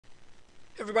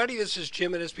Everybody, this is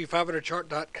Jim at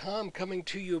SP500chart.com coming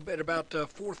to you at about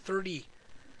 4:30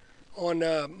 on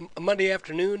a Monday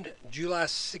afternoon, July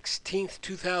 16th,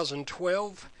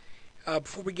 2012.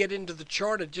 Before we get into the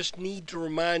chart, I just need to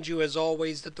remind you, as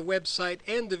always, that the website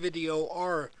and the video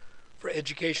are for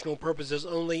educational purposes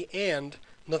only, and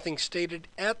nothing stated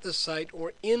at the site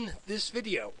or in this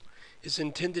video is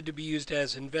intended to be used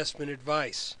as investment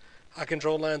advice. I can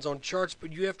draw lines on charts,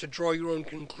 but you have to draw your own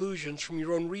conclusions from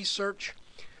your own research.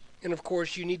 And of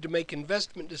course, you need to make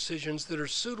investment decisions that are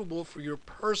suitable for your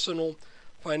personal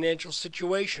financial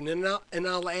situation. And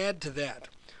I'll add to that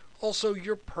also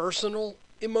your personal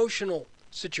emotional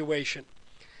situation.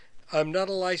 I'm not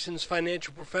a licensed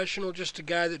financial professional, just a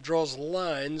guy that draws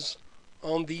lines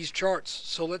on these charts.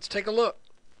 So let's take a look.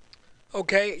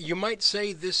 Okay, you might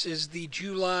say this is the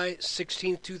July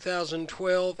 16th,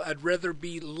 2012, I'd rather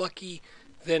be lucky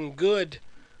than good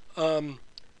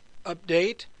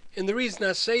update. And the reason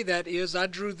I say that is I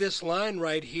drew this line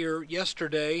right here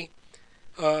yesterday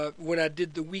when I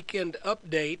did the weekend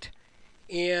update.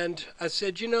 And I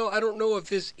said, I don't know if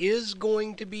this is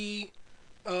going to be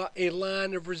a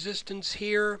line of resistance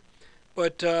here.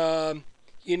 But,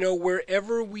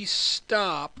 wherever we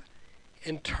stop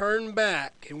and turn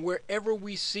back, and wherever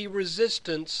we see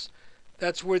resistance,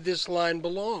 that's where this line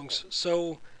belongs.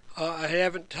 So I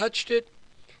haven't touched it,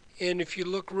 and if you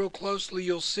look real closely,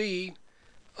 you'll see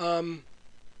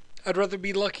I'd rather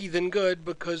be lucky than good,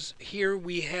 because here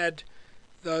we had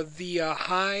the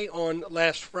high on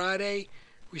last Friday.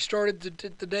 We started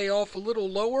the day off a little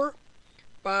lower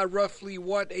by roughly,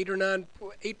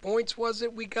 8 points was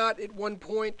it we got at one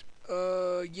point?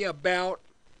 About.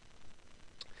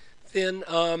 Then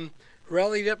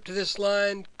rallied up to this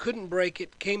line, couldn't break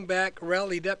it, came back,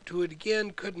 rallied up to it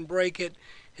again, couldn't break it,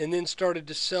 and then started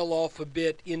to sell off a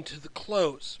bit into the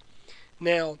close.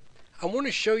 Now, I want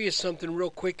to show you something real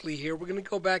quickly here. We're going to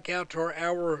go back out to our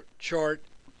hour chart,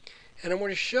 and I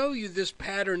want to show you this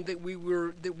pattern that we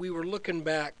were looking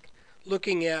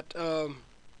at. Let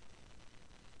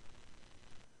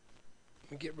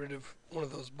me get rid of one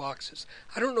of those boxes.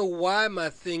 I don't know why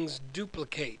my things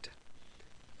duplicate.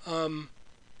 I'll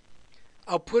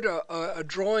put a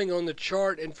drawing on the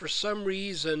chart, and for some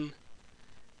reason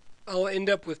I'll end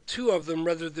up with two of them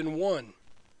rather than one.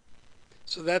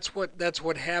 So that's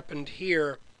what happened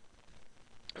here,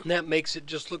 and that makes it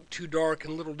just look too dark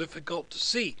and a little difficult to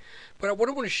see. But what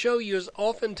I want to show you is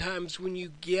oftentimes when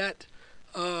you get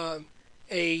a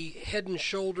head and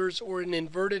shoulders or an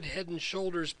inverted head and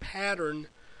shoulders pattern,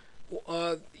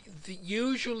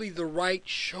 usually the right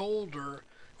shoulder,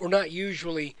 or not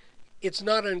usually, it's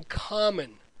not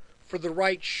uncommon for the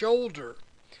right shoulder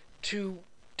to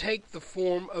take the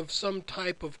form of some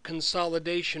type of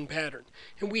consolidation pattern.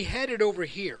 And we had it over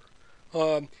here.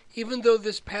 Even though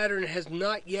this pattern has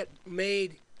not yet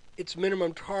made its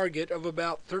minimum target of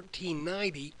about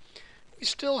 1390, we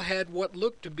still had what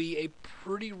looked to be a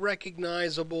pretty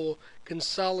recognizable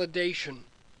consolidation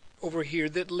over here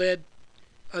that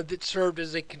served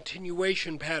as a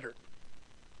continuation pattern.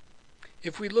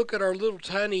 If we look at our little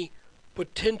tiny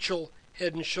potential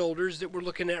head and shoulders that we're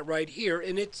looking at right here,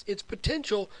 and it's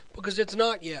potential because it's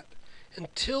not yet.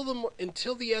 Until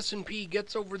the S&P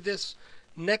gets over this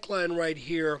neckline right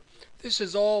here, this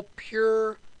is all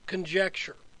pure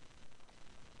conjecture.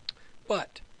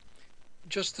 But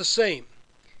just the same,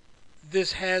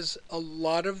 this has a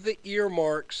lot of the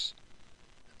earmarks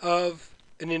of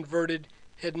an inverted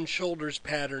head and shoulders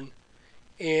pattern,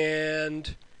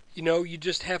 and you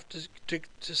just have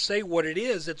to say what it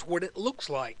is. It's what it looks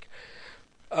like.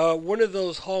 One of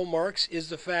those hallmarks is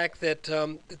the fact that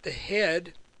that the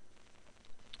head,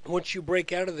 once you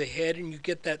break out of the head and you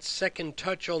get that second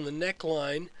touch on the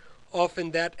neckline,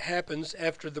 often that happens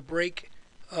after the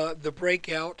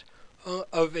breakout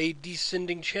of a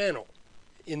descending channel,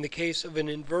 in the case of an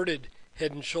inverted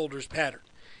head and shoulders pattern.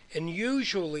 And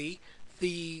usually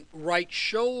the right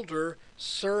shoulder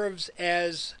serves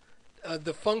as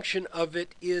the function of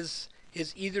it is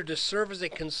either to serve as a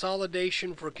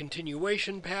consolidation for a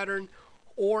continuation pattern,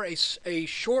 or a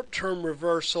short-term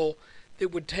reversal that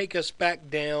would take us back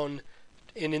down.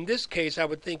 And in this case, I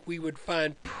would think we would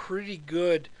find pretty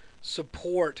good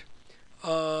support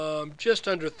just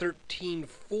under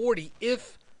 1340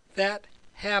 if that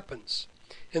happens.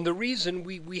 And the reason,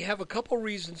 we have a couple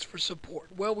reasons for support.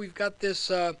 Well, we've got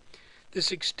this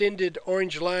extended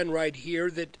orange line right here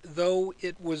that, though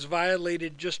it was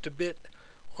violated just a bit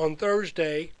on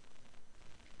Thursday,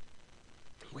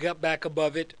 we got back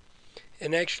above it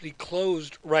and actually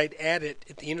closed right at it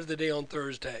at the end of the day on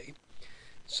Thursday.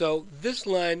 So this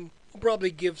line will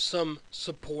probably give some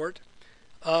support.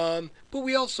 But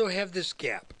we also have this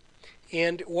gap.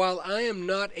 And while I am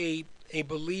not a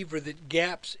believer that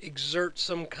gaps exert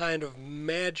some kind of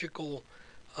magical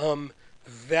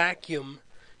vacuum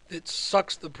that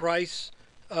sucks the price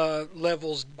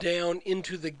levels down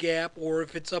into the gap, or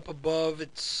if it's up above,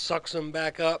 it sucks them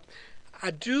back up.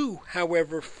 I do,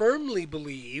 however, firmly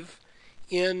believe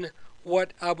in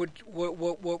what I would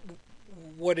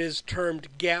what is termed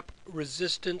gap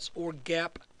resistance or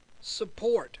gap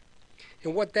support.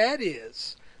 And what that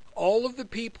is, all of the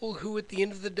people who at the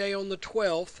end of the day on the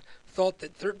 12th thought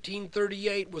that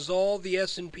 1338 was all the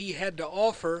S&P had to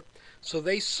offer, so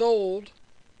they sold.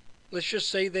 Let's just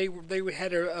say they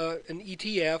had an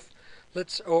ETF.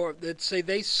 Let's say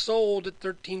they sold at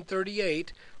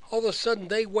 1338. All of a sudden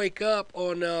they wake up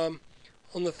on the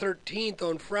 13th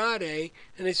on Friday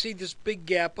and they see this big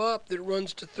gap up that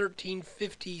runs to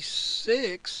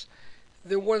 1356.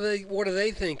 Then what are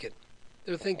they thinking?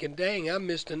 They're thinking, dang, I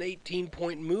missed an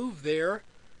 18-point move there.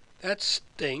 That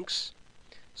stinks.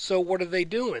 So what are they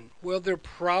doing? Well, they're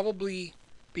probably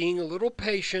being a little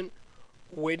patient,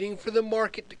 waiting for the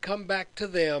market to come back to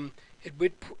them,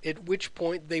 at which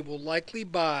point they will likely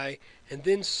buy and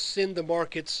then send the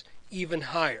markets even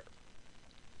higher.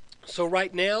 So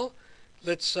right now,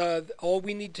 all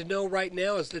we need to know right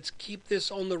now is let's keep this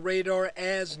on the radar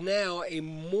as now a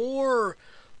more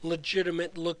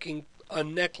legitimate looking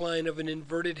neckline of an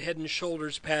inverted head and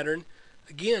shoulders pattern.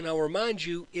 Again, I'll remind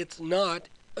you, it's not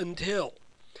until.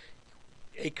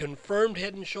 A confirmed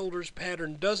head and shoulders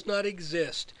pattern does not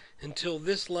exist until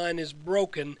this line is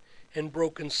broken and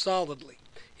broken solidly.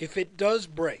 If it does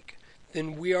break,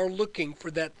 then we are looking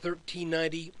for that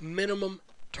 1390 minimum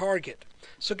target.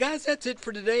 So guys, that's it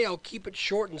for today. I'll keep it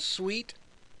short and sweet.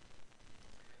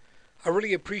 I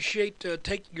really appreciate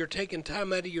your taking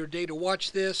time out of your day to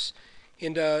watch this.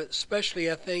 And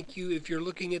especially I thank you if you're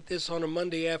looking at this on a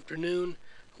Monday afternoon.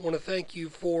 I want to thank you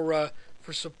for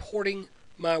supporting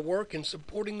my work and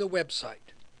supporting the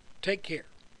website. Take care.